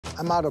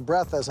I'm out of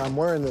breath as I'm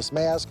wearing this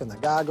mask and the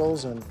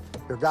goggles, and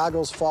your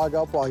goggles fog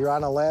up while you're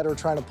on a ladder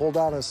trying to pull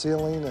down a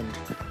ceiling,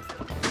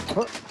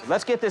 and...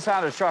 Let's get this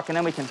out of the truck, and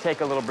then we can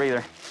take a little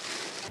breather.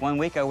 One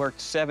week, I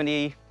worked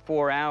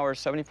 74 hours,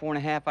 74 and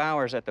a half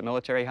hours at the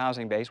military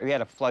housing base. We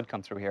had a flood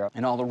come through here,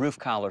 and all the roof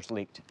collars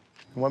leaked.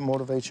 What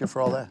motivates you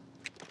for all that?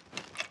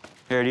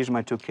 Here, these are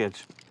my two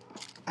kids.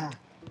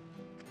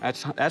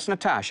 That's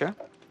Natasha,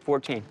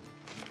 14,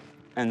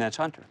 and that's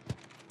Hunter.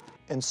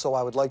 And so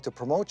I would like to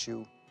promote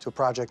you to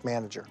project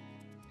manager.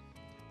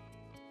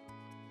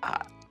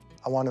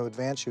 I want to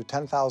advance you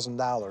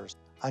 $10,000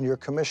 on your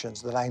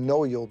commissions that I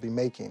know you'll be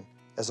making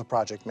as a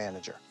project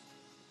manager.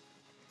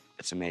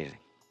 It's amazing.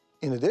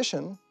 In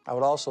addition, I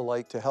would also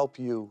like to help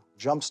you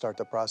jumpstart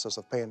the process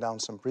of paying down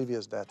some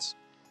previous debts.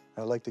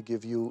 I'd like to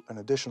give you an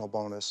additional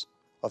bonus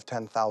of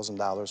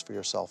 $10,000 for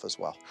yourself as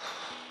well.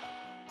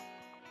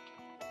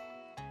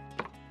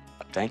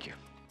 Thank you.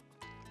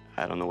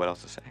 I don't know what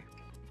else to say.